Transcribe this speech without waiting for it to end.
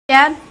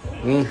Dad,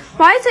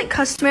 why is it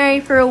customary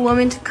for a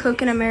woman to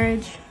cook in a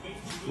marriage?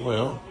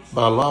 Well,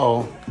 by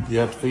law, you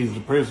have to feed the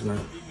prisoner.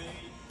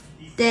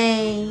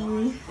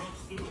 Dang.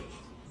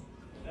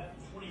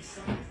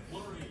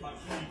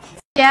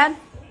 Dad?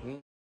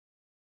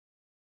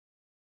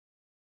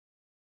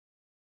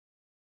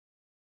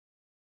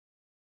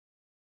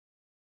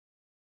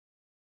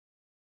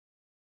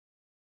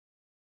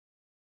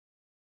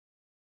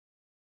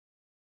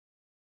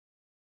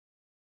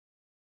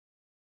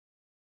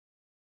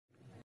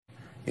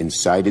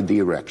 Incited the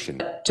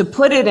erection. To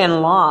put it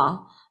in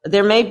law,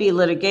 there may be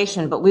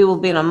litigation, but we will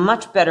be in a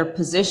much better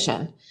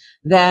position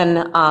than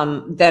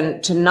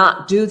to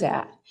not do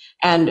that.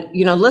 And,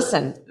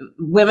 listen,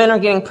 women are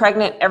getting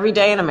pregnant every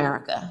day in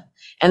America.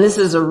 And this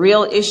is a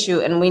real issue,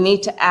 and we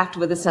need to act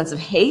with a sense of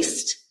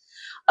haste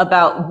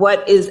about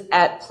what is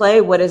at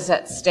play, what is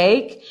at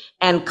stake.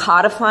 And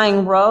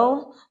codifying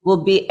Roe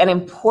will be an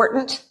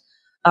important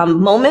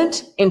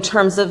moment in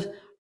terms of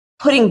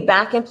putting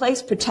back in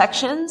place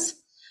protections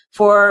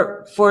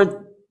for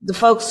the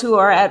folks who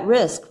are at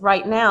risk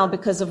right now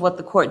because of what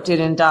the court did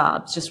in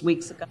Dobbs just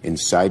weeks ago.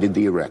 Incited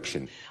the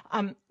erection.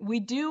 We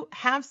do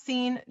have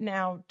seen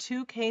now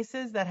 2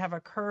 cases that have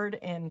occurred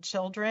in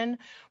children.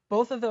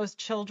 Both of those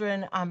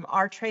children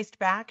are traced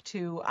back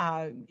to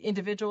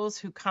individuals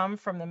who come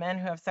from the men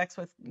who have sex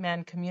with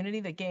men community,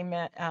 the gay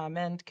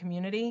men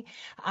community.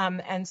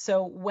 And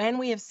so when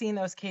we have seen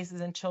those cases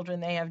in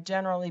children, they have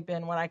generally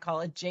been what I call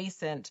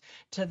adjacent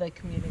to the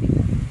community.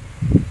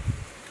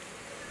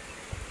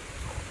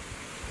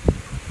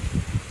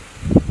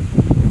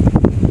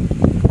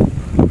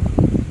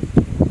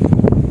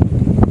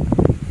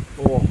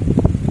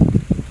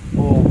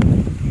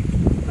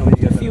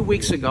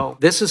 Weeks ago.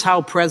 This is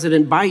how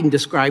President Biden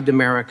described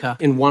America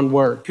in one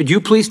word. Could you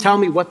please tell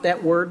me what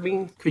that word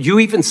means? Could you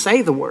even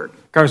say the word?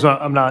 Congressman,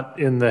 I'm not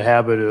in the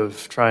habit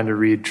of trying to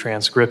read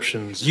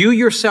transcriptions. You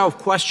yourself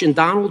questioned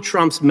Donald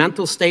Trump's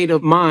mental state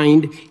of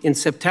mind in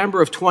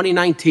September of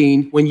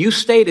 2019 when you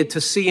stated to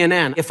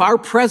CNN, if our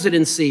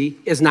presidency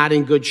is not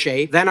in good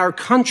shape, then our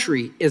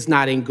country is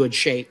not in good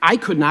shape. I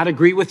could not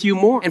agree with you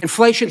more.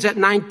 Inflation's at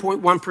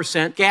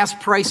 9.1%. Gas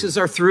prices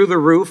are through the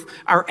roof.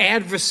 Our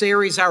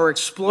adversaries are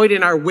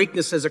exploiting our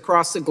weaknesses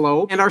across the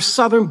globe, and our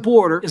southern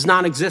border is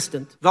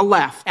non-existent. The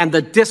left and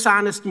the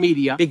dishonest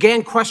media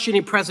began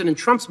questioning President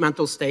Trump's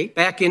mental state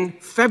back in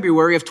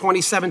February of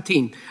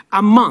 2017,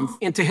 a month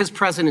into his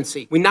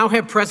presidency. We now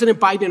have President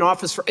Biden in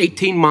office for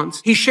 18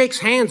 months. He shakes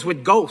hands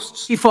with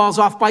ghosts. He falls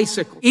off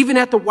bicycles. Even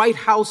at the White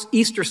House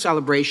Easter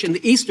celebration,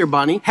 the Easter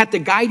Bunny had to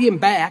guide him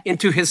back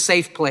into his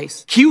safe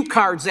place. Cue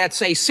cards that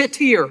say, sit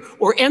here,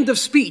 or end of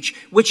speech,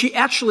 which he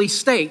actually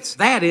states,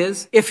 that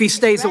is, if he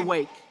stays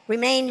awake.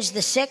 Remains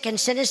the sick and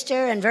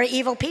sinister and very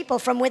evil people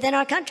from within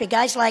our country.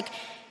 Guys like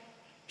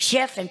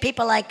Schiff and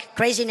people like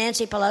crazy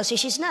Nancy Pelosi.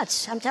 She's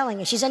nuts. I'm telling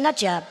you, she's a nut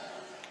job.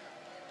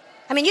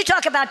 I mean, you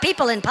talk about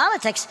people in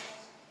politics.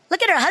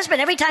 Look at her husband.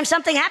 Every time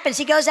something happens,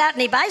 he goes out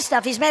and he buys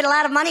stuff. He's made a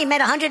lot of money. He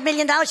made $100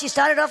 million. She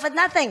started off with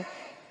nothing.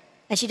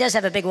 And she does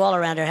have a big wall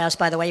around her house,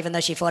 by the way, even though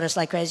she fought us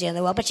like crazy in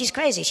the wall. But she's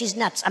crazy. She's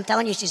nuts. I'm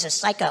telling you, she's a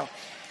psycho.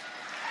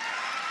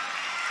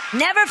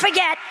 Never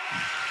forget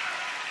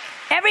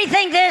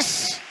everything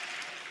this...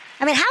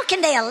 I mean, how can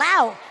they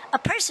allow a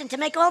person to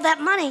make all that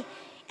money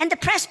and the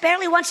press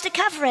barely wants to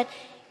cover it?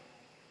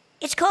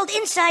 It's called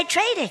inside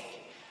trading,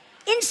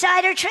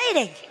 insider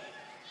trading.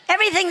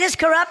 Everything this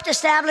corrupt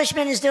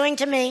establishment is doing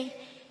to me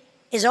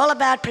is all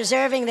about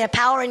preserving their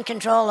power and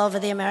control over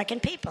the American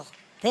people.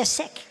 They're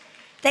sick.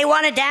 They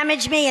want to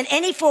damage me in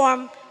any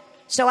form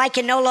so I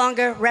can no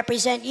longer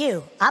represent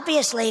you.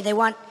 Obviously, they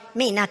want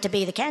me not to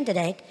be the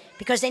candidate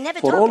because they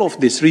never For all of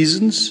these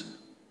reasons,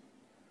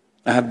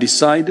 I have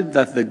decided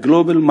that the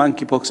global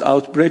monkeypox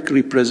outbreak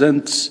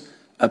represents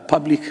a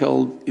public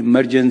health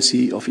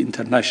emergency of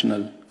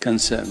international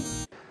concern.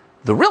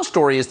 The real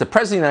story is the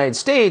President of the United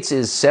States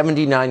is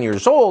 79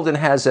 years old and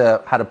has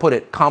a, how to put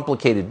it,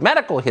 complicated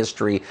medical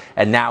history,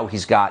 and now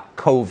he's got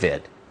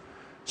COVID.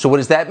 So what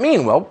does that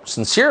mean? Well,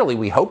 sincerely,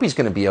 we hope he's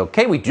going to be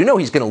okay. We do know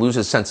he's going to lose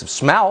his sense of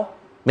smell,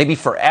 maybe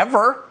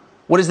forever.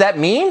 What does that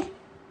mean?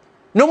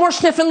 No more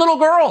sniffing little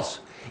girls.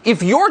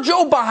 If you're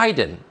Joe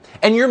Biden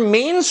and your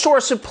main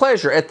source of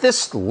pleasure at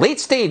this late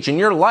stage in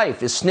your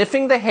life is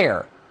sniffing the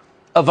hair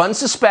of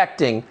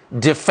unsuspecting,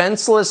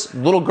 defenseless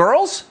little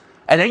girls,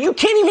 and you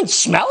can't even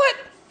smell it?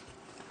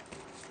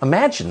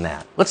 Imagine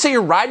that. Let's say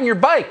you're riding your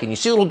bike and you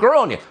see a little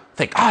girl and you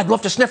think, oh, I'd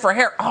love to sniff her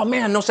hair. Oh,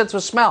 man, no sense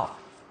of smell.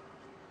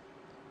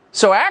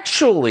 So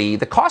actually,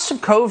 the costs of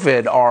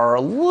COVID are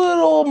a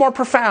little more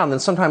profound than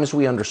sometimes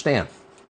we understand.